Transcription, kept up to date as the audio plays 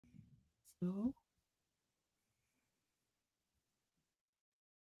So,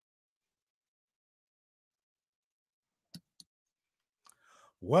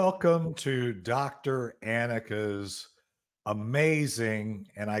 Welcome to Dr. Annika's amazing,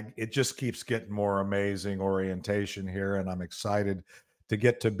 and it just keeps getting more amazing orientation here, and I'm excited to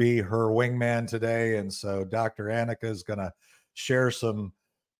get to be her wingman today. And so Dr. Annika is going to share some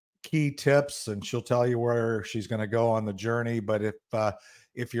key tips, and she'll tell you where she's going to go on the journey. But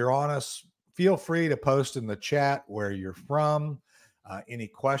if you're honest, feel free to post in the chat where you're from, any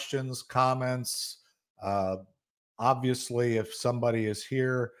questions, comments. Uh, Obviously, if somebody is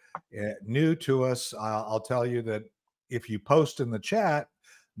here new to us, I'll tell you that if you post in the chat,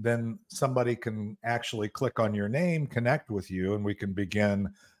 then somebody can actually click on your name, connect with you, and we can begin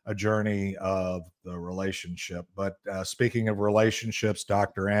a journey of the relationship. But speaking of relationships,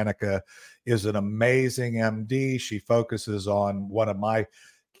 Dr. Annika is an amazing MD. She focuses on one of my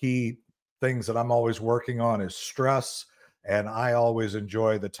key things that I'm always working on is stress. And I always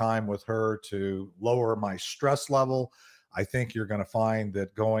enjoy the time with her to lower my stress level. I think you're going to find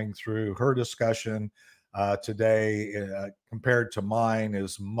that going through her discussion today compared to mine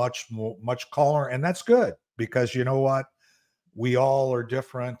is much calmer. And that's good because you know what? We all are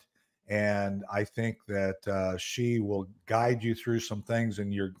different. And I think that she will guide you through some things,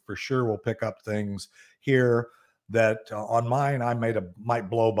 and you're for sure will pick up things here that on mine I might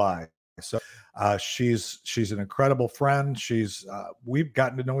blow by. So she's an incredible friend. We've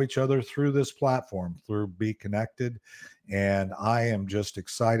gotten to know each other through this platform, through BeeKonnected, and I am just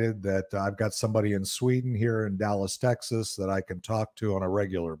excited that I've got somebody in Sweden here in Dallas, Texas, that I can talk to on a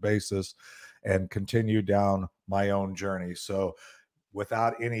regular basis and continue down my own journey. So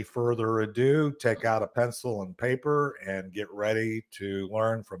without any further ado, take out a pencil and paper and get ready to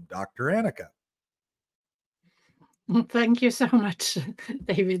learn from Dr. Annika. thank you so much,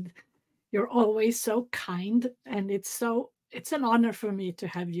 David. You're always so kind, and it's an honor for me to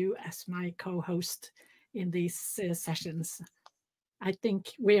have you as my co-host in these sessions. I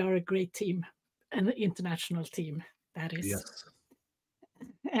think we are a great team, an international team, that is. Yes.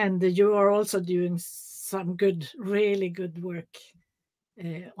 And you are also doing some good, really good work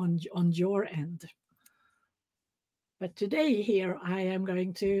on your end. But today here, I am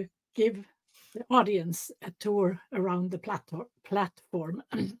going to give the audience a tour around the platform.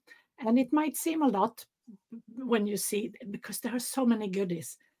 And it might seem a lot when you see, because there are so many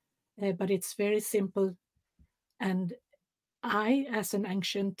goodies, but it's very simple. And I, as an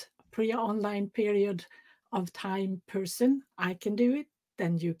ancient pre-online period of time person, I can do it,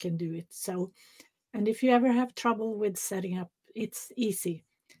 then you can do it. So, and if you ever have trouble with setting up, it's easy.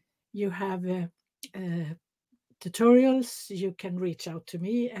 You have tutorials, you can reach out to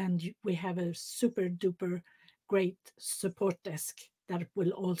me, and we have a super duper great support desk that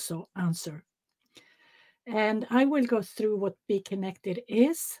will also answer. And I will go through what BeeKonnected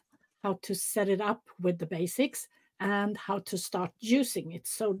is, how to set it up with the basics, and how to start using it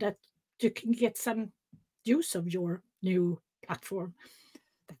so that you can get some use of your new platform.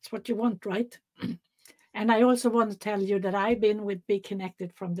 That's what you want, right? And I also want to tell you that I've been with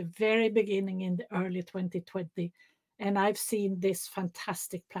BeeKonnected from the very beginning in the early 2020, and I've seen this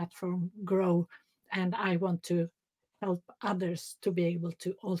fantastic platform grow, and I want to help others to be able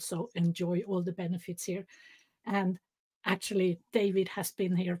to also enjoy all the benefits here. And actually, David has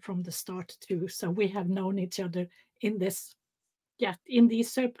been here from the start too, so we have known each other in this, yeah, in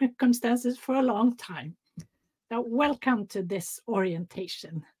these circumstances for a long time. Now, welcome to this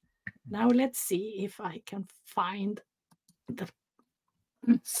orientation. Now let's see if I can find the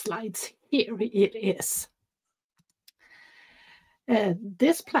slides. Here it is.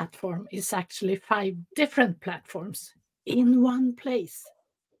 This platform is actually 5 different platforms in one place.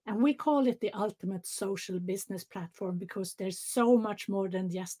 And we call it the ultimate social business platform because there's so much more than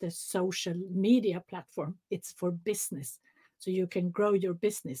just a social media platform. It's for business, so you can grow your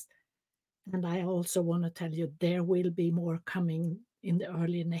business. And I also want to tell you there will be more coming in the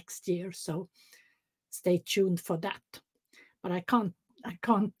early next year, so stay tuned for that. But I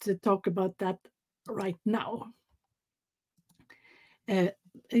can't talk about that right now.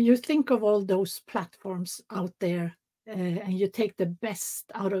 You think of all those platforms out there, and you take the best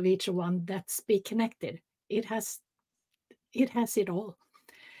out of each one. That's BeeKonnected. It has it all.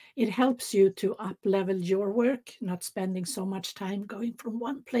 It helps you to up level your work, not spending so much time going from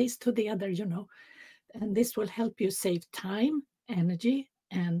one place to the other, you know. And this will help you save time, energy,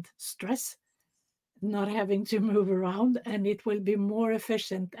 and stress, not having to move around, and it will be more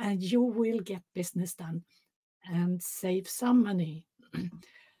efficient, and you will get business done and save some money.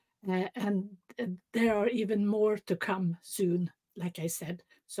 And there are even more to come soon, like I said.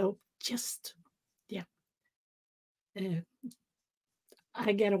 So just, yeah.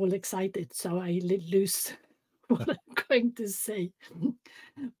 I get all excited, so I lose what I'm going to say.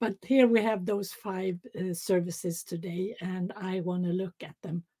 But here we have those 5 services today, and I want to look at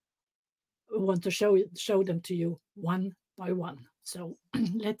them. I want to show them to you one by one. So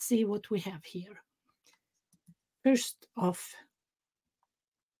let's see what we have here. First off,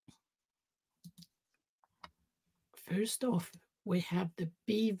 we have the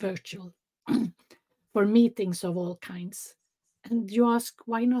BeeVirual for meetings of all kinds. And you ask,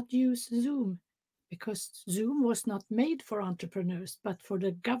 why not use Zoom? Because Zoom was not made for entrepreneurs, but for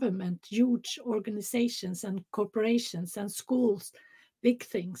the government, huge organizations and corporations and schools, big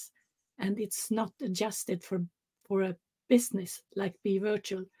things. And it's not adjusted for a business like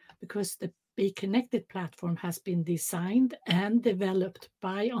BeeVirual, because the BeeKonnected platform has been designed and developed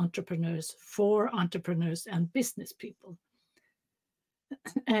by entrepreneurs for entrepreneurs and business people.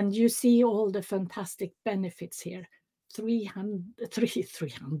 And you see all the fantastic benefits here.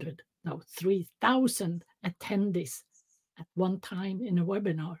 3,000 attendees at one time in a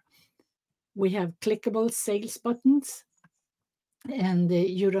webinar. We have clickable sales buttons, and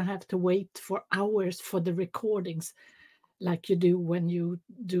you don't have to wait for hours for the recordings like you do when you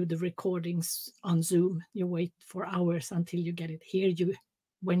do the recordings on Zoom. You wait for hours until you get it. Here,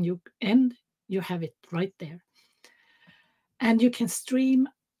 when you end, you have it right there. And you can stream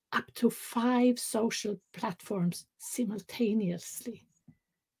up to 5 social platforms simultaneously.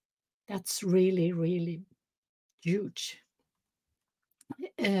 That's really, really huge.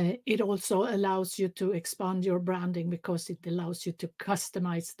 It also allows you to expand your branding, because it allows you to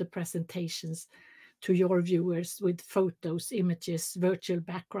customize the presentations to your viewers with photos, images, virtual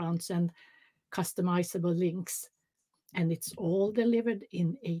backgrounds, and customizable links. And it's all delivered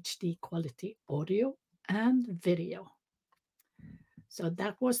in HD quality audio and video. So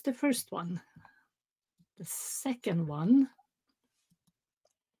that was the first one. The second one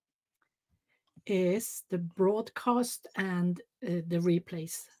is the broadcast and the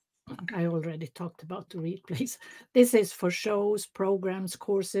replays. I already talked about the replays. This is for shows, programs,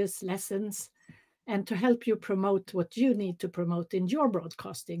 courses, lessons, and to help you promote what you need to promote in your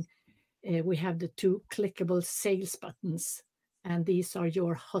broadcasting. We have the 2 clickable sales buttons, and these are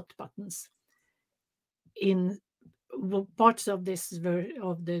your hot buttons. In parts of this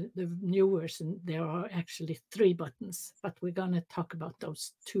of the new version, there are actually 3 buttons, but we're going to talk about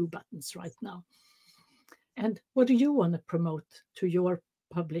those 2 buttons right now. And what do you want to promote to your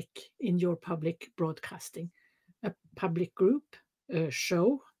public in your public broadcasting? A public group, a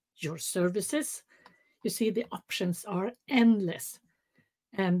show, your services. You see, the options are endless.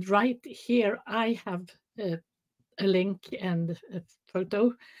 And right here, I have a link and a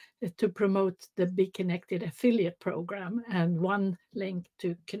photo to promote the BeeKonnected affiliate program, and one link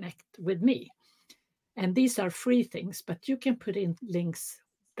to connect with me. And these are free things, but you can put in links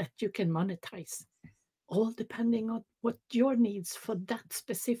that you can monetize, all depending on what your needs for that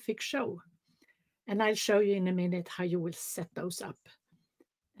specific show. And I'll show you in a minute how you will set those up.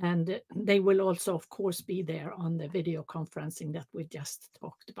 And they will also, of course, be there on the video conferencing that we just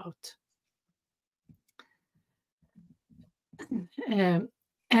talked about.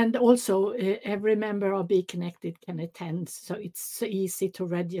 And also, every member of BeeKonnected can attend, so it's so easy to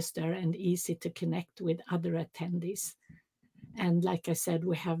register and easy to connect with other attendees. And like I said,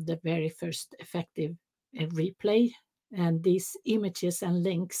 we have the very first effective replay, and these images and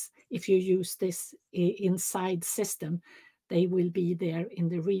links, if you use this inside system, they will be there in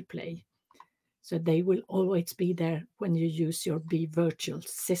the replay. So they will always be there when you use your BeeVirual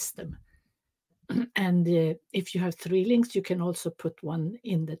system. And if you have 3 links, you can also put one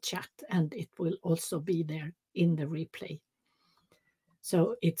in the chat, and it will also be there in the replay.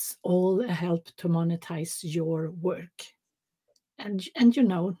 So it's all a help to monetize your work. And you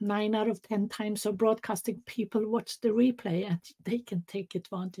know, 9 out of 10 times of broadcasting people watch the replay, and they can take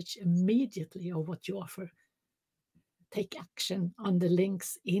advantage immediately of what you offer. Take action on the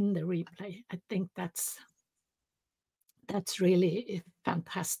links in the replay. I think that's really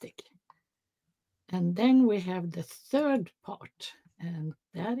fantastic. And then we have the third part, and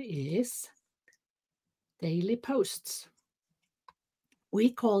that is daily posts.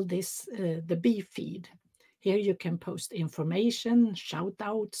 We call this the Bee feed. Here you can post information, shout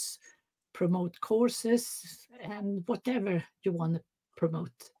outs, promote courses, and whatever you want to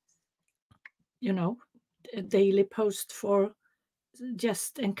promote. You know, a daily post for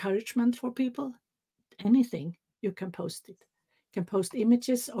just encouragement for people, anything, you can post it. You can post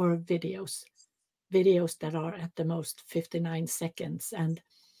images or videos that are at the most 59 seconds, and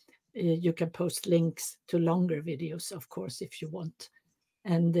you can post links to longer videos, of course, if you want.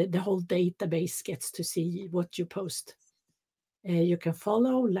 and the whole database gets to see what you post. You can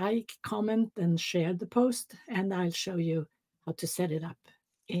follow, like, comment, and share the post, and I'll show you how to set it up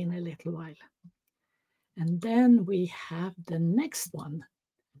in a little while. And then we have the next one,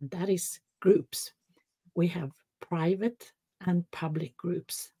 and that is groups. We have private and public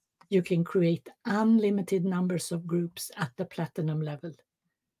groups. You can create unlimited numbers of groups at the platinum level.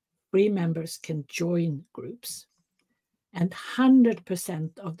 Free members can join groups, and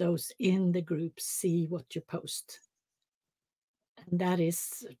 100% of those in the group see what you post. And that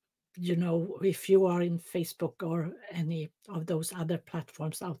is, if you are in Facebook or any of those other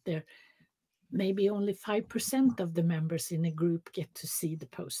platforms out there, maybe only 5% of the members in a group get to see the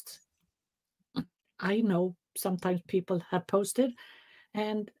post. I know sometimes people have posted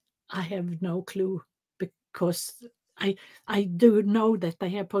and I have no clue, because I do know that they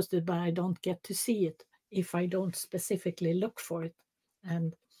have posted, but I don't get to see it if I don't specifically look for it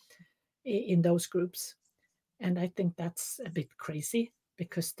and in those groups. And I think that's a bit crazy,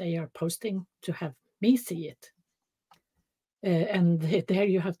 because they are posting to have me see it. And there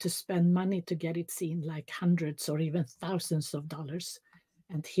you have to spend money to get it seen, like hundreds or even thousands of dollars.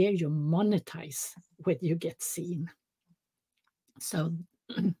 And here you monetize when you get seen. So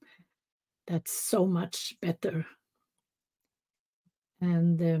that's so much better.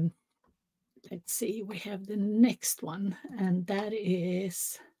 And let's see, we have the next one, and that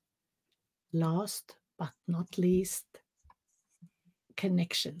is, last but not least,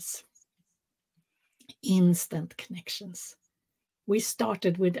 connections. Instant connections. We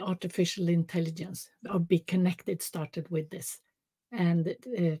started with artificial intelligence, or BeeKonnected started with this. And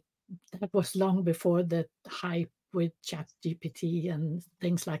that was long before the hype with ChatGPT and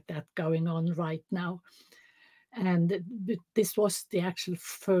things like that going on right now. And this was the actual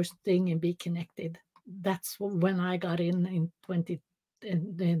first thing in BeeKonnected. That's when I got in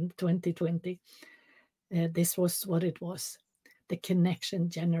 2020. This was what it was, the connection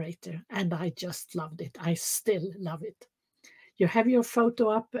generator. And I just loved it. I still love it. You have your photo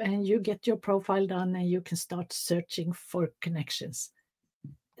up and you get your profile done and you can start searching for connections.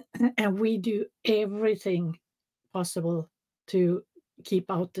 And we do everything possible to keep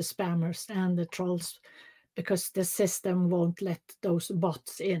out the spammers and the trolls, because the system won't let those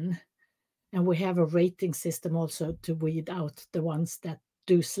bots in. And we have a rating system also to weed out the ones that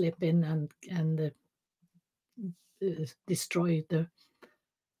do slip in and destroy the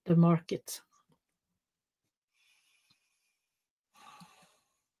market.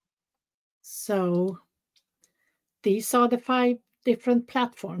 So these are the 5 different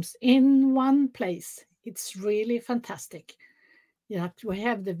platforms in one place. It's really fantastic. Yeah, we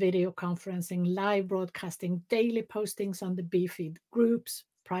have the video conferencing, live broadcasting, daily postings on the BeeFeed, groups,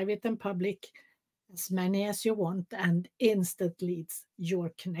 private and public, as many as you want, and instant leads,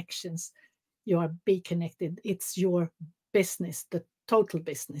 your connections. You are BeeKonnected. It's your business, the total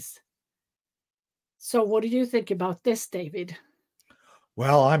business. So what do you think about this, David?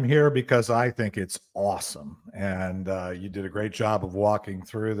 Well, I'm here because I think it's awesome. And you did a great job of walking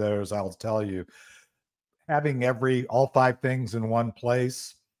through those. I'll tell you, having all 5 things in one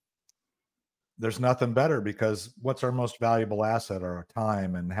place, there's nothing better, because what's our most valuable asset? Our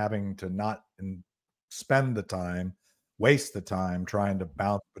time. And having to not spend the time, waste the time trying to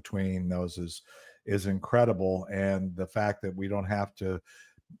bounce between those is incredible. And the fact that we don't have to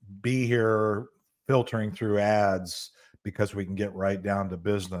be here filtering through ads, because we can get right down to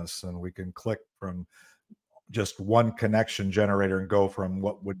business, and we can click from just one connection generator and go from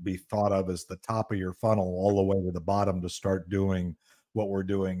what would be thought of as the top of your funnel all the way to the bottom to start doing what we're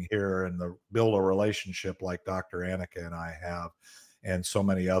doing here, and build a relationship like Dr. Annika and I have, and so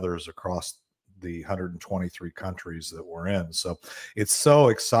many others across the 123 countries that we're in. So it's so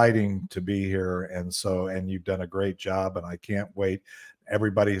exciting to be here. And you've done a great job, and I can't wait.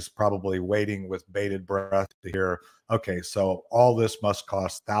 Everybody's probably waiting with bated breath to hear, okay, so all this must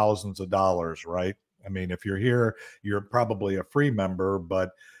cost thousands of dollars, right? I mean, if you're here, you're probably a free member,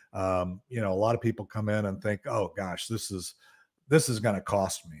 but a lot of people come in and think, oh gosh, this is going to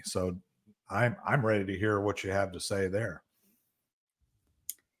cost me. So I'm ready to hear what you have to say there.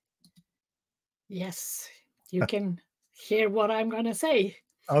 Yes, you can hear what I'm going to say.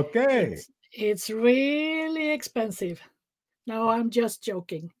 Okay. It's really expensive. No, I'm just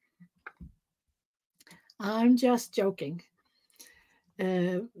joking. I'm just joking.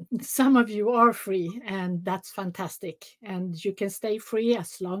 Some of you are free, and that's fantastic. And you can stay free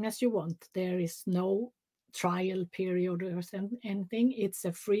as long as you want. There is no trial period or anything. It's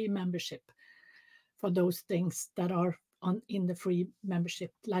a free membership for those things that are in the free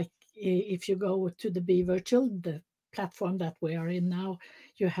membership. Like if you go to the BeeVirual, platform that we are in now,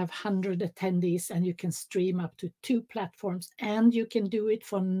 you have 100 attendees and you can stream up to 2 platforms, and you can do it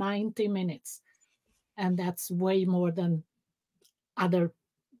for 90 minutes. And that's way more than other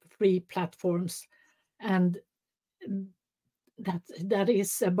free platforms. And that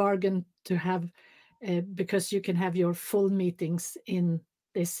is a bargain to have, because you can have your full meetings in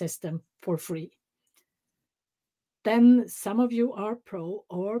this system for free. Then some of you are pro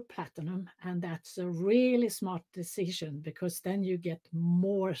or platinum, and that's a really smart decision, because then you get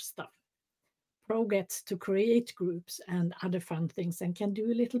more stuff. Pro gets to create groups and other fun things and can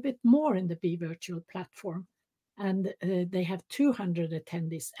do a little bit more in the BeeVirual platform. And they have 200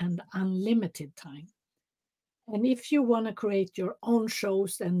 attendees and unlimited time. And if you want to create your own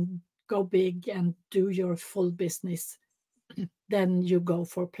shows and go big and do your full business, then you go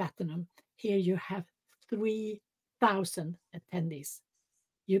for platinum. Here you have 3,000 attendees.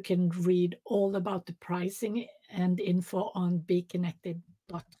 You can read all about the pricing and info on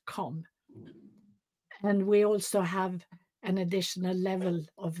BeeKonnected.com. And we also have an additional level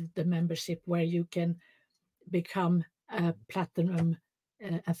of the membership where you can become a platinum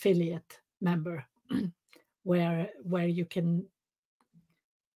affiliate member, where you can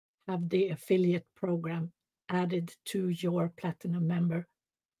have the affiliate program added to your platinum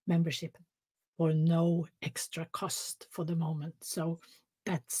membership for no extra cost for the moment. So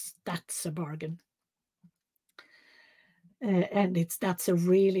that's a bargain. And that's a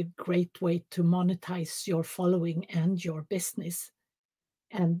really great way to monetize your following and your business.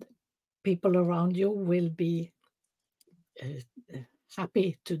 And people around you will be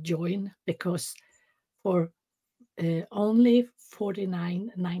happy to join, because for only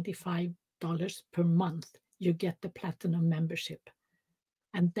 $49.95 per month, you get the platinum membership.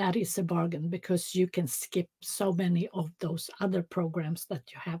 And that is a bargain, because you can skip so many of those other programs that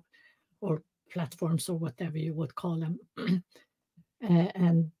you have, or platforms, or whatever you would call them.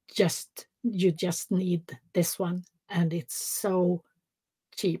 And you just need this one, and it's so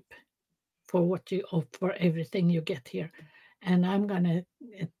cheap for for everything you get here. And I'm gonna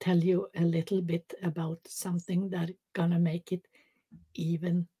tell you a little bit about something that's gonna make it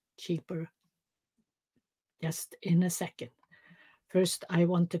even cheaper just in a second. First, I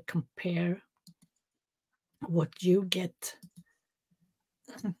want to compare what you get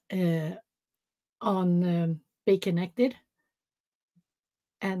on BeeKonnected,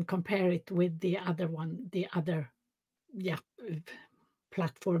 and compare it with the other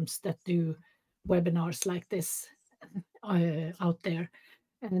platforms that do webinars like this out there.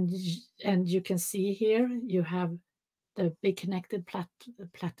 And you can see here you have the BeeKonnected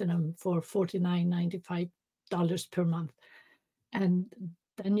Platinum for $49.95 per month, and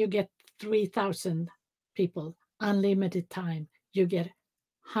then you get 3,000 people, unlimited time. You get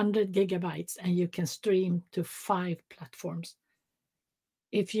 100 gigabytes, and you can stream to 5 platforms.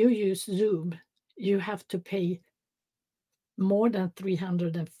 If you use Zoom, you have to pay more than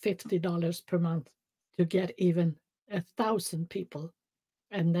 $350 per month to get even 1,000 people,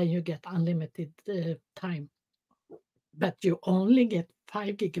 and then you get unlimited time. But you only get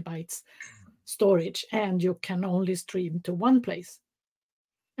 5 gigabytes storage, and you can only stream to one place.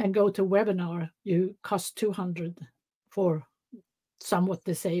 And go to webinar, you cost 200 for somewhat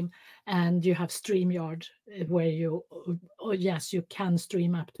the same, and you have StreamYard where yes, you can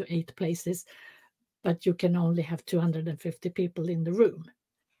stream up to 8 places, but you can only have 250 people in the room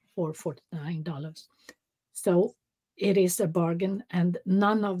for $49. So it is a bargain, and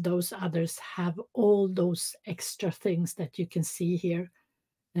none of those others have all those extra things that you can see here,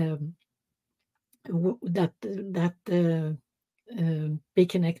 that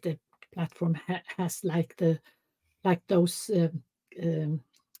BeeKonnected platform has, like those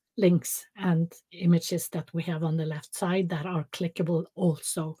links and images that we have on the left side that are clickable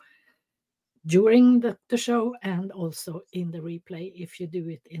also during the show, and also in the replay if you do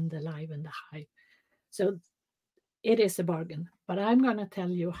it in the live and the hive. So it is a bargain, but I'm going to tell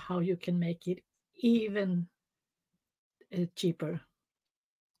you how you can make it even cheaper,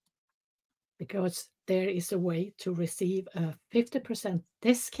 because there is a way to receive a 50%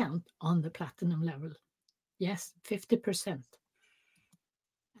 discount on the platinum level. Yes, 50%.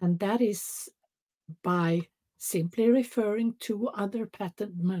 And that is by simply referring to other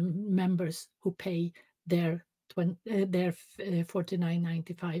platinum members who pay their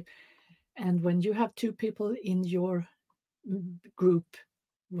 $49.95. And when you have 2 people in your group,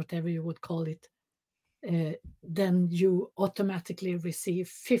 whatever you would call it, then you automatically receive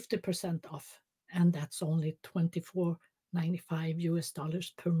 50% off, and that's only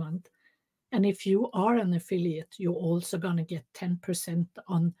 $24.95 per month. And if you are an affiliate, you're also going to get 10%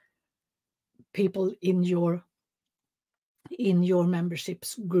 on people in your in your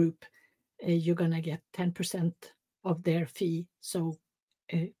memberships group, you're going to get 10% of their fee. So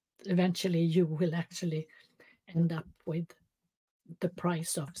eventually you will actually end up with the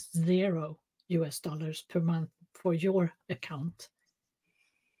price of $0 per month for your account.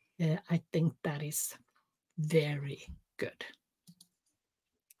 I think that is very good.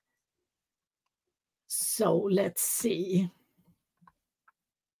 So let's see.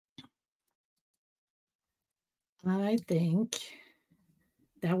 I think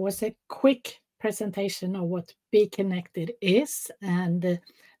that was a quick presentation of what BeeKonnected is. And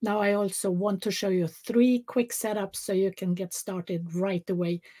now I also want to show you 3 quick setups so you can get started right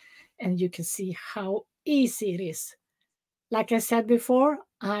away and you can see how easy it is. Like I said before,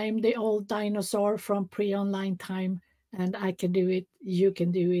 I'm the old dinosaur from pre-online time, and I can do it, you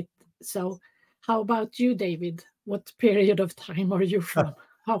can do it. So how about you, David? What period of time are you from?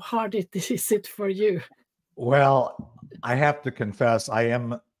 How hard is it for you? Well, I have to confess, I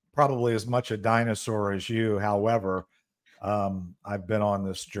am probably as much a dinosaur as you. However, I've been on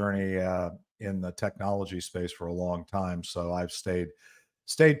this journey in the technology space for a long time, so I've stayed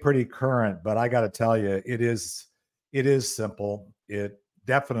pretty current. But I got to tell you, it is simple. It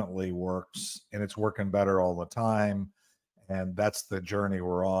definitely works, and it's working better all the time. And that's the journey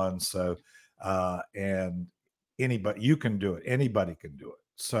we're on. So, and anybody, you can do it. Anybody can do it.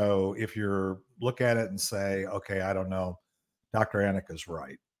 So if you're look at it and say, okay, I don't know, Dr. Annika's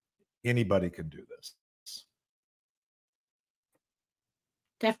right. Anybody can do this.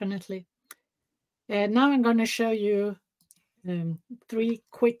 Definitely. Now I'm going to show you 3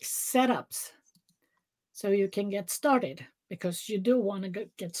 quick setups so you can get started, because you do want to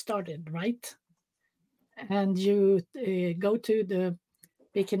get started, right? And you go to the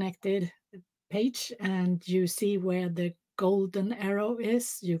BeeKonnected page and you see where the golden arrow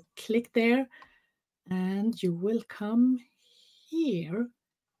is. You click there and you will come here.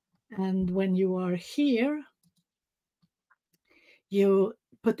 And when you are here, you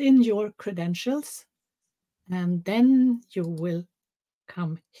put in your credentials and then you will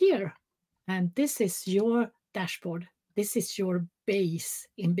come here. And this is your dashboard. This is your base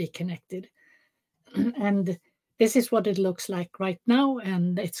in BeeKonnected. And this is what it looks like right now.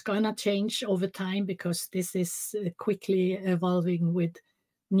 And it's going to change over time because this is quickly evolving with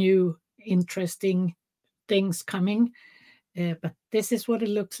new interesting things coming. But this is what it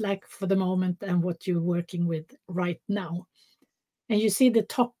looks like for the moment and what you're working with right now. And you see the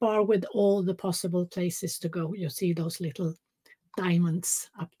top bar with all the possible places to go. You see those little diamonds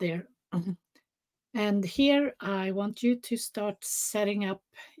up there. And here I want you to start setting up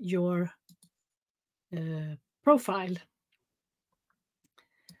your profile.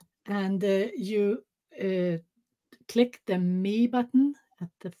 And you click the Me button at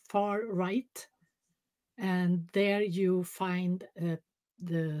the far right. And there you find an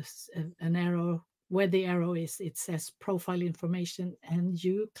arrow. Where the arrow is, it says profile information, and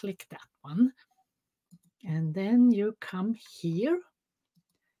you click that one. And then you come here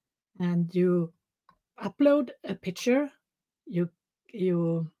and you upload a picture. You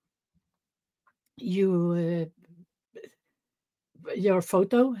your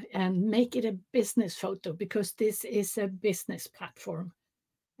photo and make it a business photo, because this is a business platform,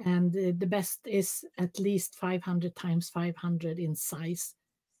 and the best is at least 500 times 500 in size,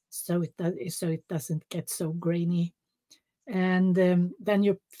 so it doesn't get so grainy. And then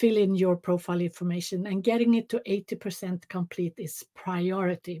you fill in your profile information, and getting it to 80% complete is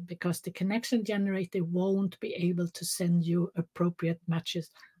priority, because the connection generator won't be able to send you appropriate matches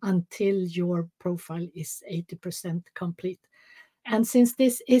until your profile is 80% complete. And since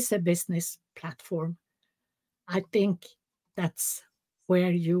this is a business platform, I think that's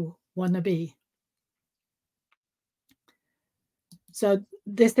where you want to be. So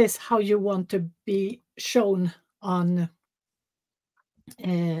this is how you want to be shown on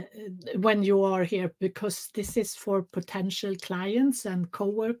when you are here, because this is for potential clients and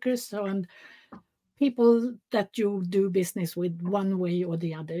co-workers and people that you do business with one way or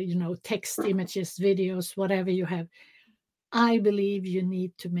the other, text, images, videos, whatever you have. I believe you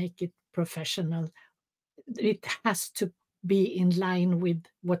need to make it professional. It has to be in line with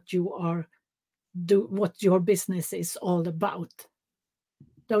what what your business is all about.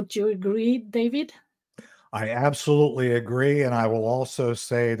 Don't you agree, David? I absolutely agree. And I will also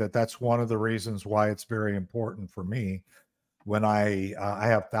say that that's one of the reasons why it's very important for me when I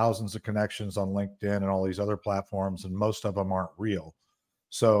have thousands of connections on LinkedIn and all these other platforms, and most of them aren't real.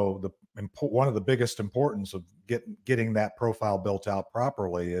 So one of the biggest importance of getting that profile built out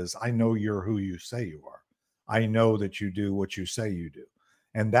properly is I know you're who you say you are. I know that you do what you say you do,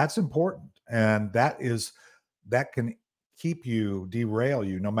 and that's important. And that can keep you, derail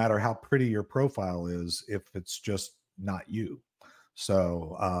you, no matter how pretty your profile is, if it's just not you.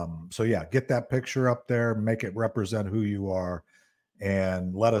 So yeah, get that picture up there, make it represent who you are,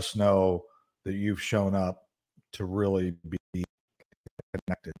 and let us know that you've shown up to really be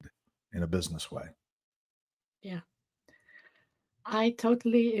connected in a business way. Yeah. I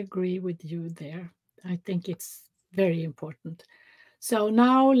totally agree with you there. I think it's very important. So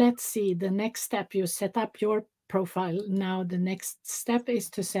now let's see the next step. You set up your profile. Now the next step is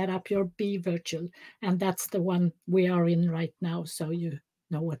to set up your BeeVirual, and that's the one we are in right now. So you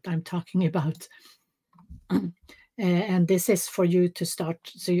know what I'm talking about. And this is for you to start,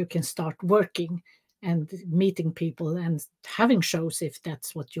 so you can start working and meeting people and having shows if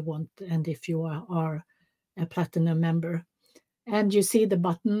that's what you want, and if you are a platinum member. And you see the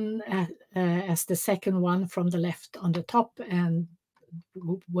button as the second one from the left on the top, and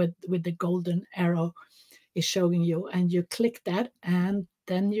with the golden arrow is showing you, and you click that, and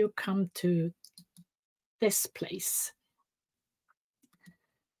then you come to this place.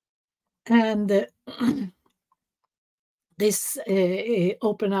 And this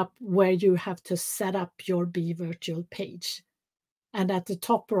open up where you have to set up your BeeVirual page. And at the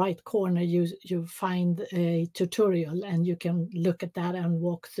top right corner, you find a tutorial, and you can look at that and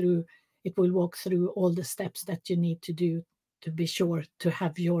walk through. It will walk through all the steps that you need to do to be sure to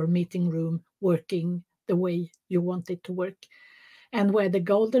have your meeting room working the way you want it to work. And where the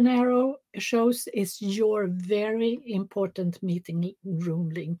golden arrow shows is your very important meeting room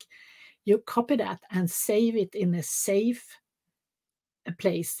link. You copy that and save it in a safe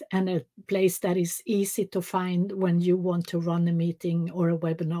place, and a place that is easy to find when you want to run a meeting or a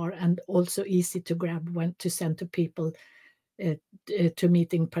webinar, and also easy to grab when to send to people, to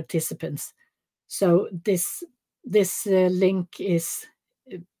meeting participants. So this link is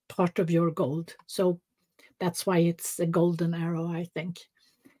part of your gold. So that's why it's a golden arrow, I think.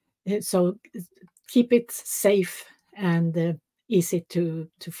 So keep it safe and easy to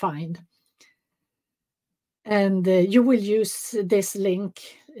find. And you will use this link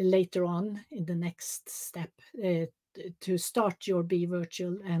later on in the next step to start your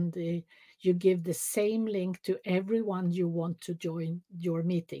BeeVirual, and you give the same link to everyone you want to join your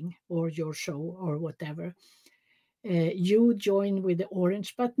meeting or your show or whatever. You join with the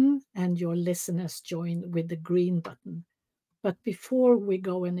orange button, and your listeners join with the green button. But before we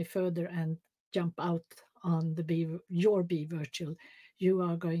go any further and jump out on your BeeVirual, you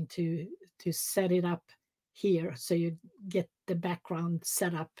are going to set it up here, so you get the background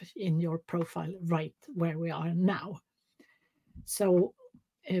set up in your profile right where we are now. So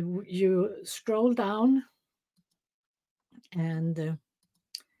you scroll down, and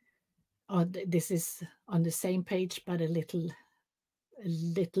this is on the same page, but a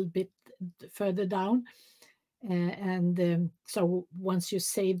little bit further down. So once you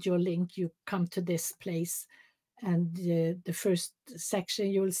saved your link, you come to this place, and the first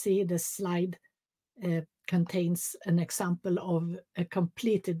section you'll see the slide contains an example of a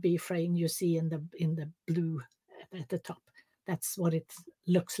completed bee frame. You see in the blue at the top. That's what it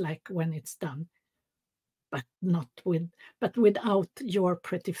looks like when it's done, but without your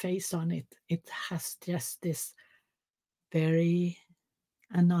pretty face on it. It has just this very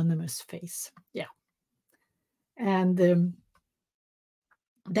anonymous face. Yeah. And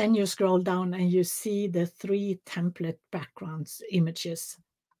then you scroll down, and you see the 3 template backgrounds images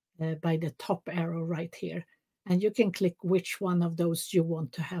by the top arrow right here. And you can click which one of those you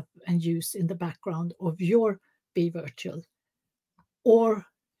want to have and use in the background of your BeeVirual. Or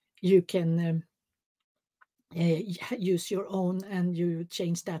you can use your own, and you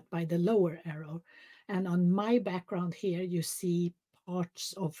change that by the lower arrow. And on my background here, you see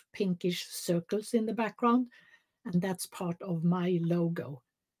parts of pinkish circles in the background, and that's part of my logo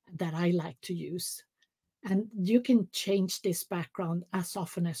that I like to use. And you can change this background as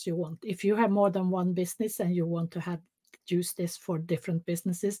often as you want. If you have more than one business and you want to use this for different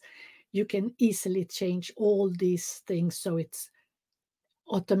businesses, you can easily change all these things so it's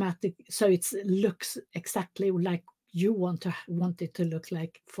automatic, so it looks exactly like you want it to look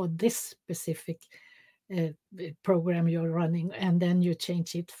like for this specific program you're running, and then you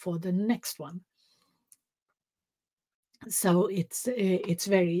change it for the next one. So it's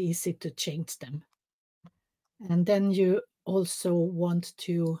very easy to change them. And then you also want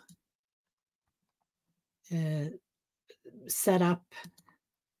to set up,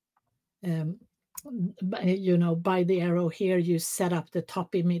 by the arrow here, you set up the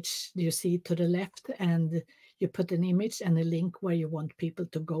top image you see to the left, and you put an image and a link where you want people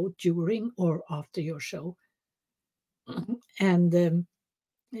to go during or after your show. And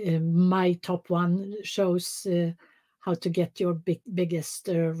my top one shows how to get your biggest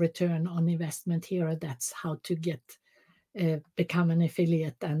return on investment here. That's how to get become an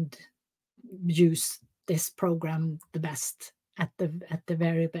affiliate and use this program the best, at the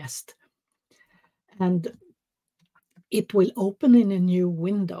very best. And it will open in a new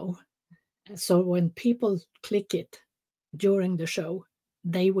window. So when people click it during the show,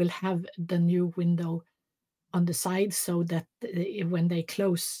 they will have the new window on the side, so that when they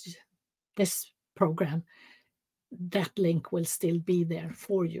close this program, that link will still be there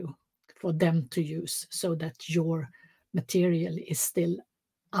for you, for them to use, so that your material is still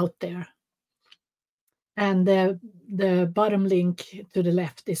out there. And the bottom link to the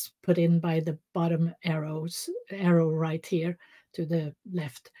left is put in by the bottom arrow right here to the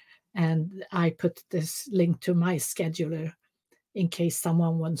left. And I put this link to my scheduler in case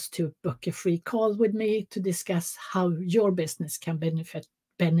someone wants to book a free call with me to discuss how your business can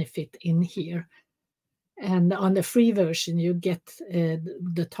benefit in here. And on the free version, you get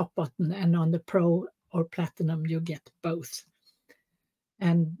the top button, and on the Pro or Platinum, you get both.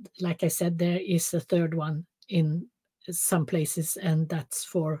 And like I said, there is a third one in some places, and that's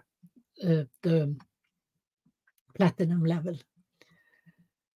for the Platinum level.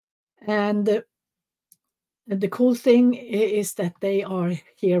 And the cool thing is that they are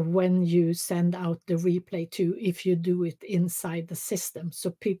here when you send out the replay too, if you do it inside the system,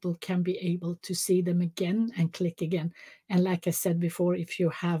 so people can be able to see them again and click again. And like I said before, if you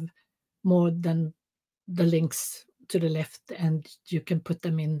have more than the links to the left, and you can put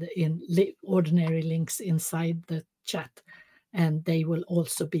them in ordinary links inside the chat, and they will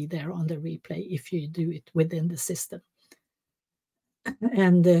also be there on the replay if you do it within the system.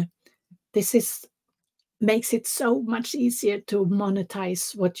 And this makes it so much easier to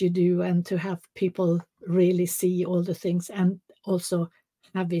monetize what you do, and to have people really see all the things, and also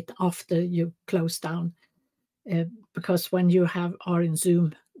have it after you close down. Because when you are in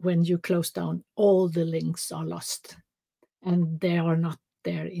Zoom, when you close down, all the links are lost, and they are not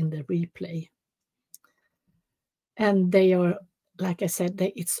there in the replay. And they are, like I said,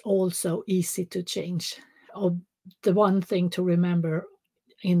 it's also easy to change. The one thing to remember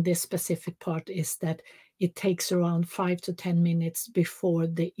in this specific part is that it takes around 5 to 10 minutes before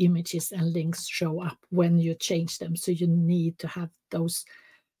the images and links show up when you change them. So you need to have those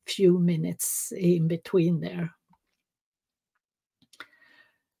few minutes in between there.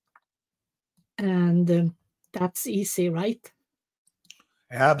 And that's easy, right?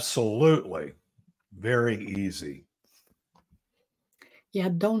 Absolutely. Very easy. Yeah,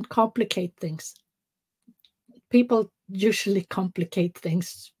 don't complicate things. People usually complicate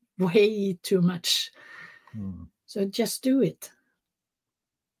things way too much. So just do it.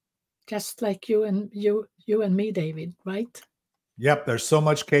 Just like you and me, David, right? Yep, there's so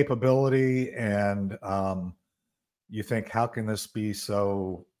much capability, and you think, how can this be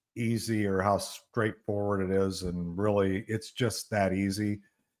so easy, or how straightforward it is? And really, it's just that easy.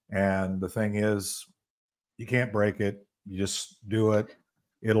 And the thing is, you can't break it. You just do it.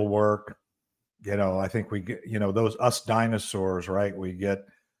 It'll work. I think we get, those us dinosaurs, right? We get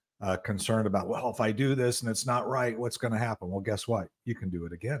concerned about, well, if I do this and it's not right, what's going to happen? Well, guess what? You can do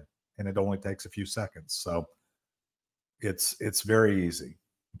it again, and it only takes a few seconds. So it's very easy.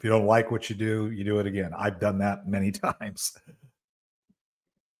 If you don't like what you do it again. I've done that many times.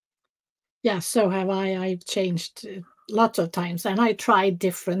 Yeah, so have I. I've changed lots of times, and I tried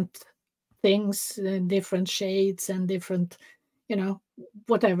different things, different shades, and different,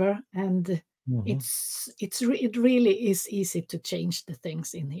 whatever. And it really is easy to change the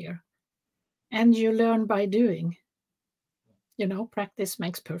things in here, and you learn by doing. Practice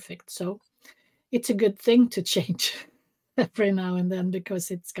makes perfect. So it's a good thing to change every now and then,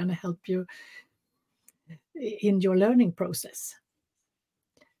 because it's going to help you in your learning process.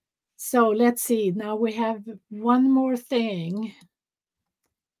 So let's see. Now we have one more thing,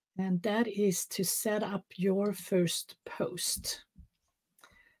 and that is to set up your first post.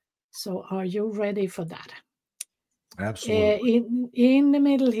 So are you ready for that? Absolutely. In the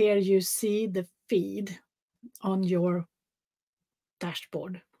middle here, you see the feed on your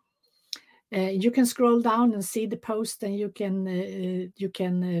dashboard. You can scroll down and see the post, and you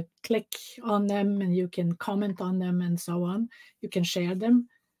can click on them, and you can comment on them, and so on. You can share them,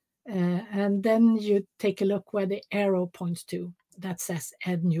 and then you take a look where the arrow points to. That says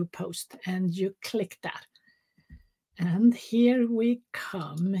Add New Post, and you click that. And here we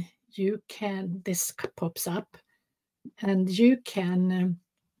come. This pops up, and you can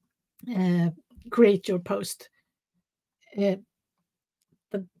create your post.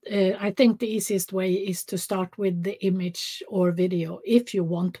 But I think the easiest way is to start with the image or video. If you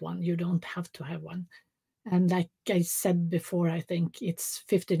want one, you don't have to have one. And like I said before, I think it's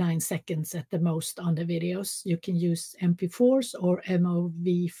 59 seconds at the most on the videos. You can use MP4s or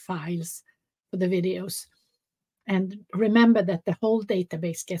MOV files for the videos. And remember that the whole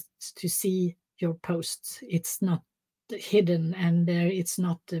database gets to see your posts. It's not hidden, and it's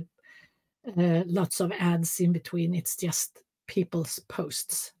not lots of ads in between. It's just people's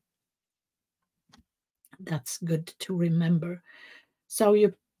posts. That's good to remember. So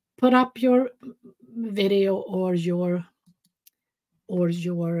you put up your video or your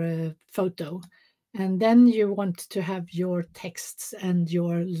photo, and then you want to have your texts and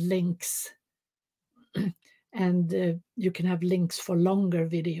your links. And you can have links for longer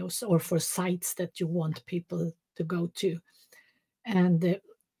videos or for sites that you want people to go to. And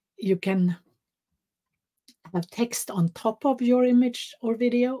you can have text on top of your image or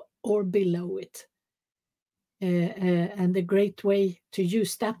video or below it. And the great way to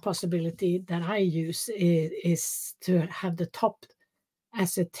use that possibility that I use is to have the top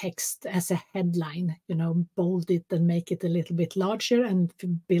as a text, as a headline, bold it and make it a little bit larger and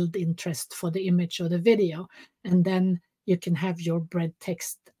build interest for the image or the video. And then you can have your bread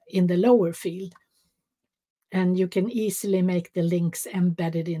text in the lower field. And you can easily make the links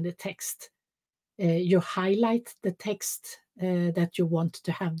embedded in the text. You highlight the text that you want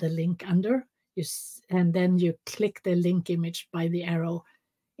to have the link under, and then you click the link image by the arrow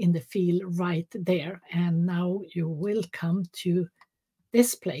in the field right there. And now you will come to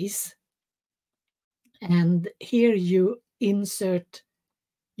this place, and here you insert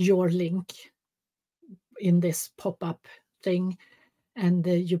your link in this pop-up thing, and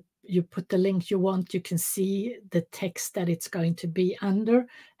you put the link you want. You can see the text that it's going to be under,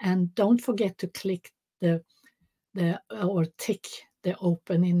 and don't forget to click the or tick the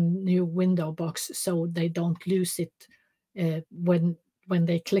open in new window box so they don't lose it when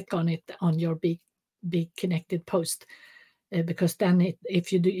they click on it on your BeeKonnected post. Because then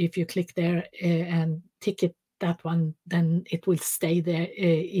if you click there and tick it, that one, then it will stay there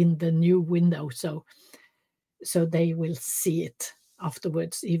in the new window, so they will see it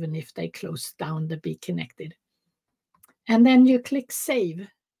afterwards, even if they close down the BeeKonnected. And then you click save.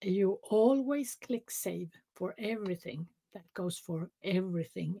 You always click save for everything. That goes for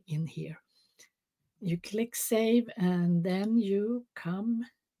everything in here. You click save, and then you come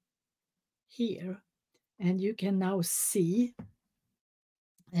here, and you can now see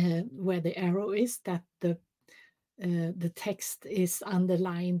where the arrow is, that the text is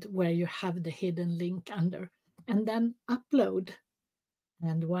underlined where you have the hidden link under. And then upload,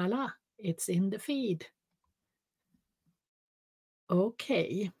 and voila, it's in the feed.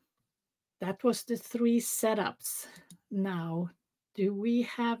 Okay, that was the 3 setups. Now, do we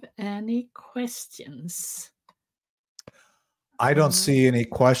have any questions? I don't see any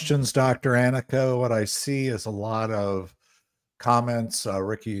questions, Dr. Annika. What I see is a lot of comments.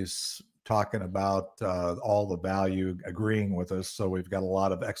 Ricky's talking about all the value, agreeing with us. So we've got a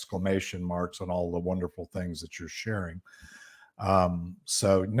lot of exclamation marks on all the wonderful things that you're sharing.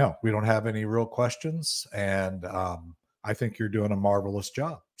 So no, we don't have any real questions. And I think you're doing a marvelous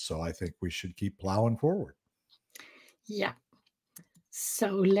job. So I think we should keep plowing forward. Yeah. So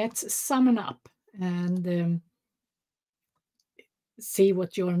let's sum up and see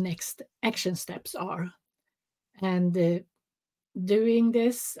what your next action steps are. And doing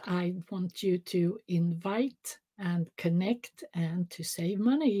this, I want you to invite and connect and to save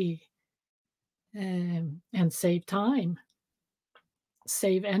money and save time,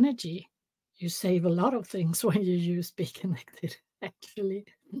 save energy. You save a lot of things when you use BeeKonnected, actually.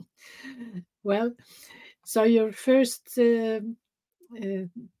 Well, so your first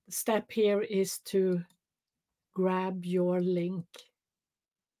step here is to grab your link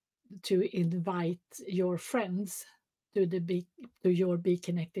to invite your friends to your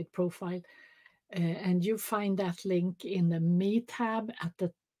BeeKonnected profile, and you find that link in the Me tab. At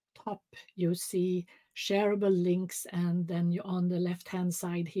the top, you see shareable links, and then on the left-hand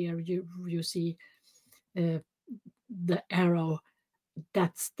side here, you see the arrow.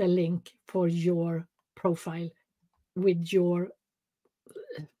 That's the link for your profile with your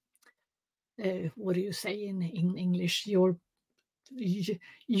what do you say in English? Your name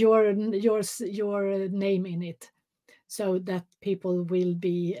in it, so that people will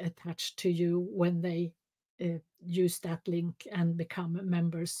be attached to you when they use that link and become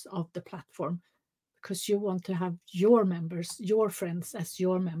members of the platform, because you want to have your members, your friends as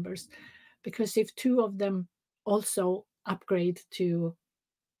your members. Because if 2 of them also upgrade to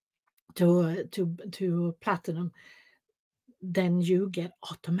platinum, then you get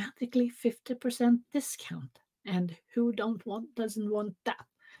automatically 50% discount. And who doesn't want that?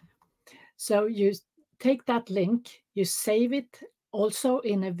 So you take that link, you save it also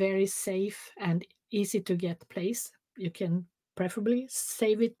in a very safe and easy to get place. You can preferably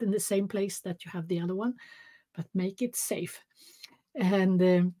save it in the same place that you have the other one, but make it safe.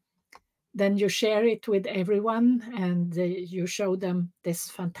 And then you share it with everyone, and you show them this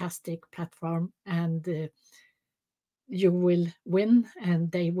fantastic platform, and you will win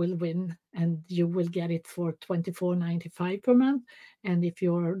and they will win, and you will get it for $24.95 per month. And if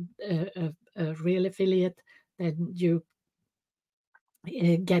you're a real affiliate, then you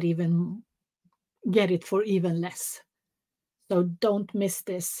get it for even less. So don't miss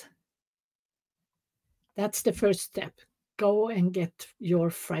this. That's the first step. Go and get your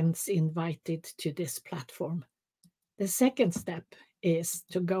friends invited to this platform. The second step is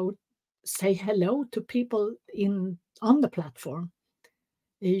to go say hello to people on the platform.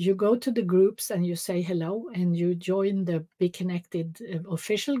 You go to the groups and you say hello, and you join the BeeKonnected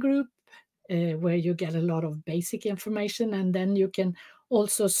official group, where you get a lot of basic information, and then you can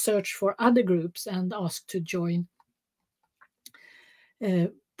also search for other groups and ask to join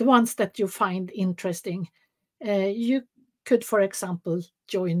the ones that you find interesting. You could, for example,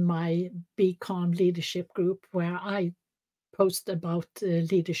 join my Be Calm leadership group, where I post about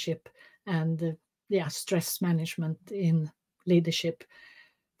leadership and stress management in leadership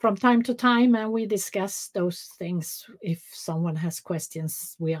from time to time, and we discuss those things. If someone has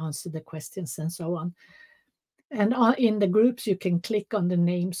questions, we answer the questions and so on. And in the groups, you can click on the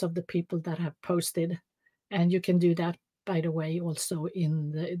names of the people that have posted, and you can do that, by the way, also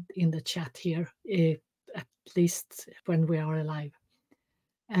in the chat here, at least when we are alive.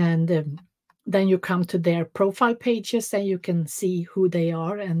 And then you come to their profile pages, and you can see who they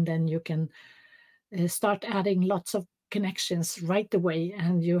are, and then you can start adding lots of connections right away,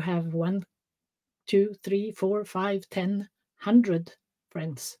 and you have 1, 2, 3, 4, 5, 10, 100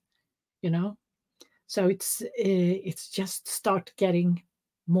 friends, you know. So it's just start getting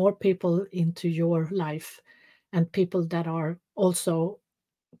more people into your life, and people that are also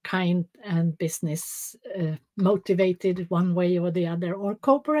kind and business motivated one way or the other, or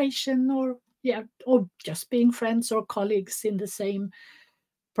cooperation, or just being friends or colleagues in the same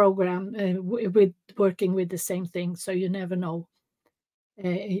program, with working with the same thing. So you never know.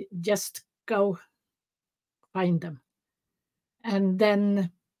 Just go find them. And then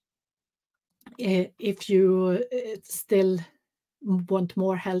if you still want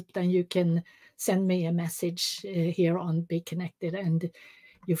more help, then you can send me a message here on BeeKonnected, and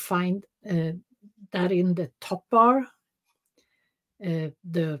you find that in the top bar,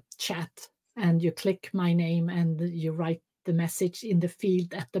 the chat, and you click my name and you write the message in the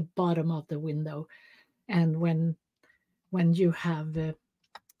field at the bottom of the window. And when you have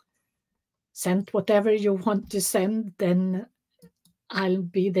sent whatever you want to send, then I'll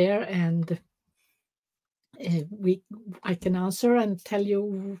be there, and I can answer and tell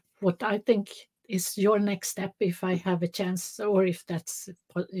you what I think is your next step, if I have a chance, or if that's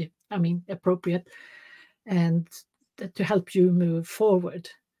appropriate, and to help you move forward.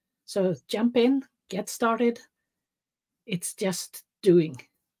 So jump in, get started. It's just doing.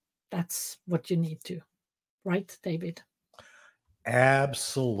 That's what you need to. Right, David?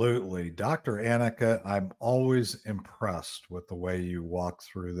 Absolutely. Dr. Annika, I'm always impressed with the way you walk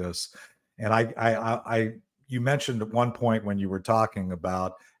through this. And you mentioned at one point when you were talking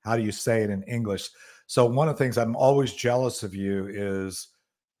about how do you say it in English. So one of the things I'm always jealous of you is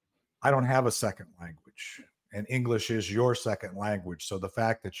I don't have a second language, and English is your second language. So the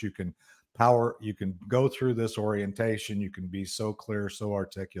fact that you can go through this orientation, you can be so clear, so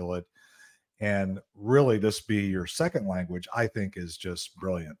articulate, and really this be your second language, I think is just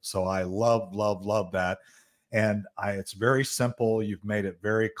brilliant. So I love, love, love that. And it's very simple. You've made it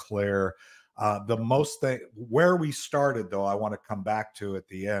very clear. Where we started, though, I want to come back to at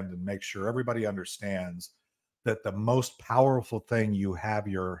the end and make sure everybody understands that the most powerful thing you have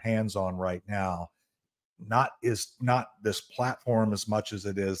your hands on right now is not this platform as much as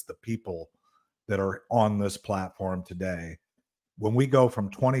it is the people that are on this platform today. When we go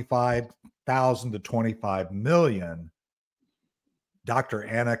from 25,000 to 25 million, Dr.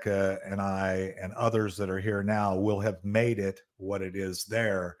 Annika and I and others that are here now will have made it what it is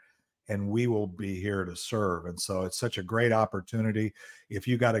there, and we will be here to serve. And so it's such a great opportunity. If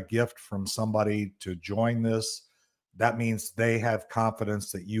you got a gift from somebody to join this, that means they have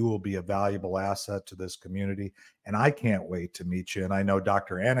confidence that you will be a valuable asset to this community. And I can't wait to meet you. And I know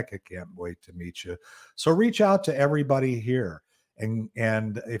Dr. Annika can't wait to meet you. So reach out to everybody here.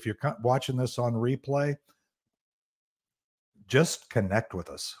 And if you're watching this on replay, just connect with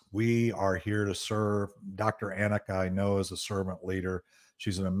us. We are here to serve. Dr. Annika, I know, is a servant leader.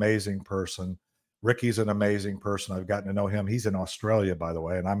 She's an amazing person. Ricky's an amazing person. I've gotten to know him. He's in Australia, by the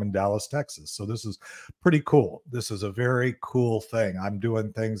way, and I'm in Dallas, Texas. So this is pretty cool. This is a very cool thing. I'm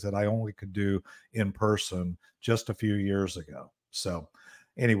doing things that I only could do in person just a few years ago. So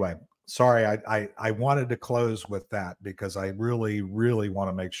anyway, sorry, I wanted to close with that because I really, really want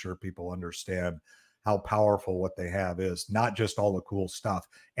to make sure people understand how powerful what they have is, not just all the cool stuff.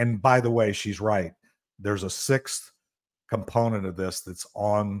 And by the way, she's right. There's a sixth component of this that's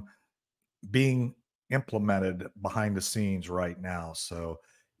on being implemented behind the scenes right now. So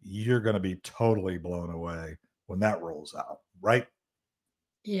you're going to be totally blown away when that rolls out, right?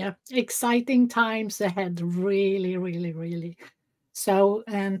 Yeah, exciting times ahead. Really, really, really. So,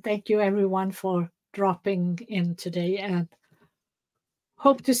 and thank you everyone for dropping in today, and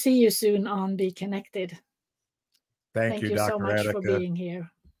hope to see you soon on Be Connected. Thank Thank you, you so Dr. much for Annika. being here.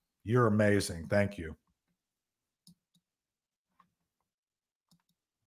 You're amazing. Thank you.